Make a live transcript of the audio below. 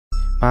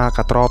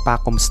Mga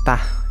katropa, kumusta?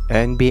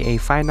 NBA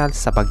Finals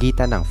sa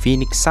pagitan ng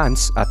Phoenix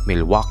Suns at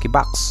Milwaukee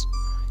Bucks.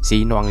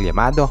 Sino ang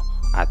Llamado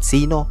at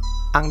sino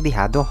ang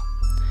Dehado?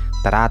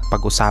 Tara at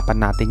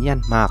pag-usapan natin yan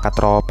mga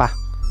katropa.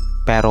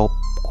 Pero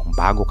kung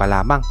bago ka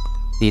lamang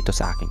dito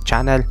sa aking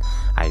channel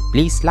ay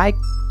please like,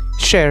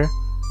 share,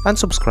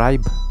 and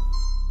subscribe.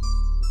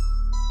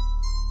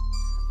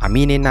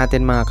 Aminin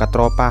natin mga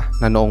katropa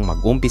na noong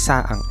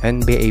mag-umpisa ang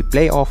NBA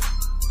playoff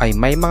ay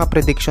may mga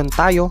prediction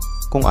tayo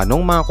kung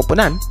anong mga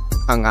kupunan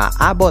ang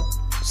aabot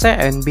sa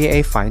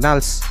NBA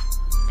Finals.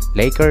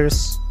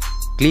 Lakers,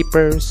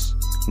 Clippers,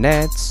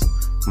 Nets,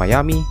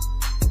 Miami,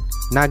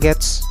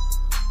 Nuggets,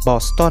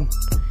 Boston.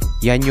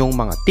 Yan yung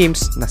mga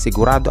teams na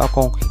sigurado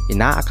akong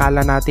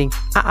inaakala nating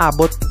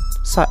aabot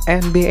sa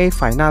NBA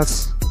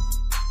Finals.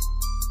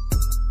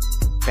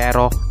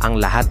 Pero ang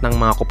lahat ng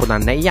mga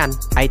kupunan na iyan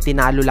ay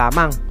tinalo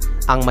lamang.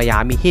 Ang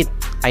Miami Heat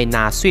ay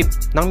na-sweep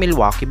ng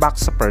Milwaukee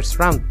Bucks sa first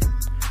round.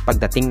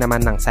 Pagdating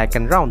naman ng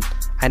second round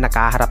ay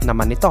nakaharap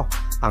naman nito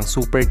ang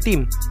super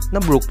team na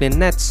Brooklyn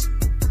Nets.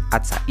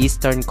 At sa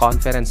Eastern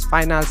Conference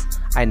Finals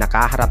ay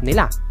nakaharap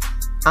nila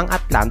ang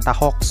Atlanta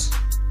Hawks.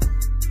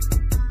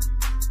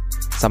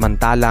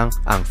 Samantalang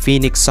ang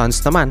Phoenix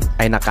Suns naman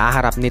ay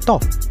nakaharap nito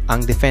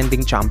ang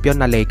defending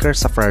champion na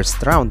Lakers sa first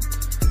round.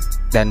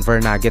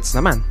 Denver Nuggets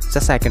naman sa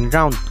second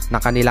round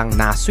na kanilang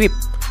na-sweep.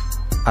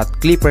 At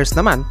Clippers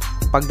naman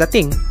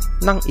pagdating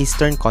ng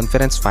Eastern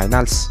Conference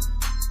Finals.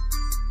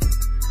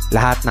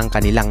 Lahat ng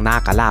kanilang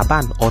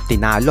nakalaban o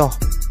tinalo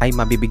ay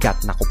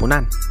mabibigat na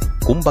kupunan.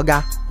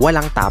 Kumbaga,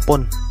 walang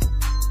tapon.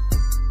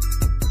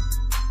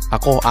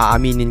 Ako,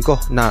 aaminin ko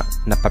na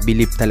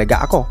napabilib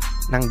talaga ako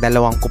ng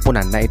dalawang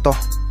kupunan na ito.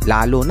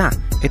 Lalo na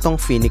itong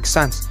Phoenix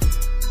Suns.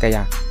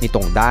 Kaya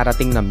nitong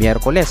darating na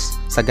Miyerkules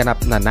sa ganap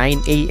na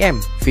 9 AM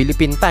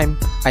Philippine time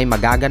ay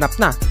magaganap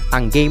na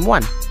ang Game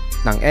 1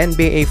 ng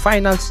NBA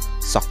Finals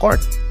sa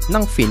court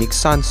ng Phoenix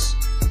Suns.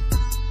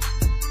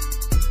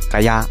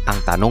 Kaya ang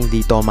tanong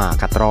dito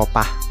mga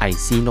katropa ay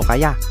sino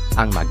kaya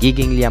ang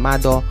magiging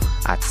Llamado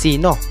at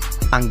sino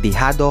ang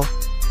Dehado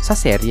sa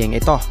seryeng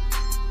ito?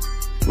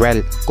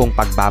 Well, kung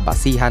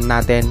pagbabasihan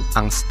natin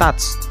ang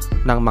stats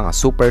ng mga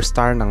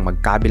superstar ng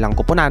magkabilang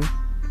kupunan,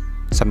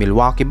 sa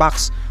Milwaukee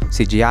Bucks,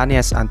 si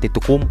Giannis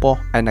Antetokounmpo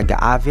ay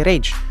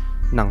nag-average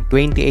ng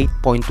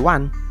 28.1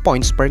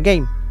 points per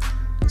game.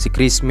 Si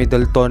Khris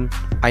Middleton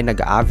ay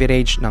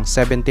nag-average ng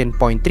 17.3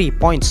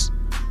 points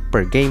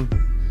per game.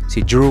 Si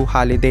Jrue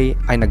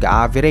ay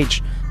nag-average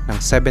ng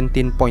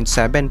 17.7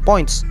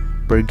 points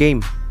per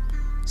game.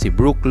 Si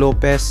Brook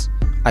Lopez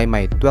ay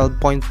may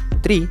 12.3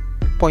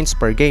 points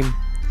per game.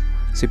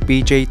 Si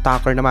PJ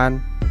Tucker naman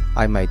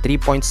ay may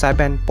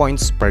 3.7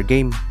 points per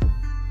game.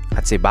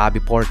 At si Bobby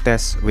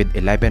Portis with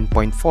 11.4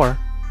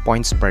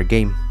 points per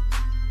game.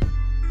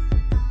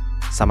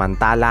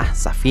 Samantala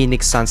sa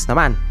Phoenix Suns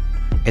naman,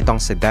 itong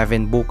si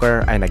Devin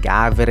ay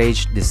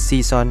nag-average this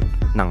season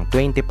ng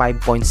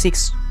 25.6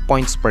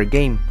 points per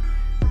game.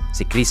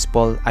 Si Chris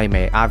ay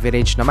may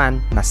average naman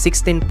na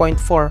 16.4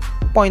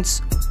 points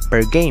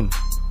per game.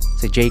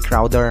 Si Jay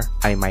Crowder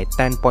ay may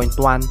 10.1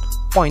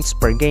 points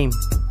per game.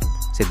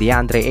 Si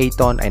deandre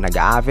ayton ay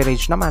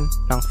nag-average naman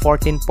ng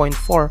 14.4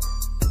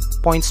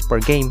 points per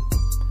game.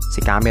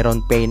 Si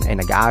Payne ay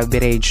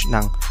nag-average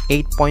ng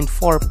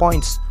 8.4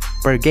 points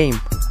per game.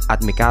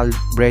 At mikal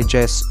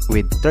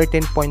with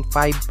 13.5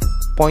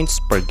 points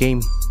per game.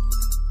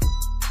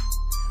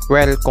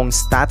 Well, kung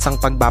stats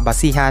ang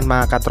pagbabasihan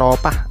mga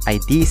katropa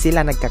ay di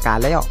sila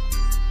nagkakalayo.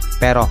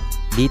 Pero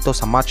dito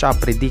sa matchup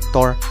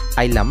predictor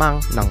ay lamang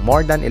ng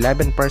more than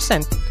 11%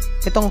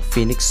 itong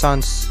Phoenix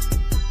Suns.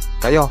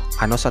 Kayo,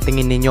 ano sa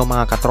tingin ninyo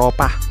mga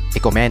katropa?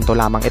 I-komento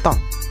lamang ito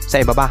sa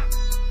ibaba.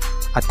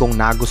 At kung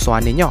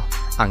nagustuhan ninyo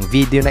ang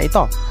video na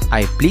ito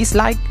ay please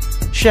like,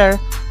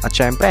 share, at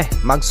syempre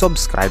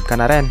mag-subscribe ka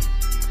na rin.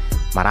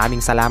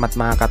 Maraming salamat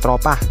mga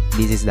katropa.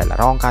 This is the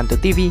Larong Kanto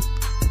TV.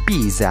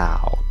 Peace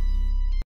out!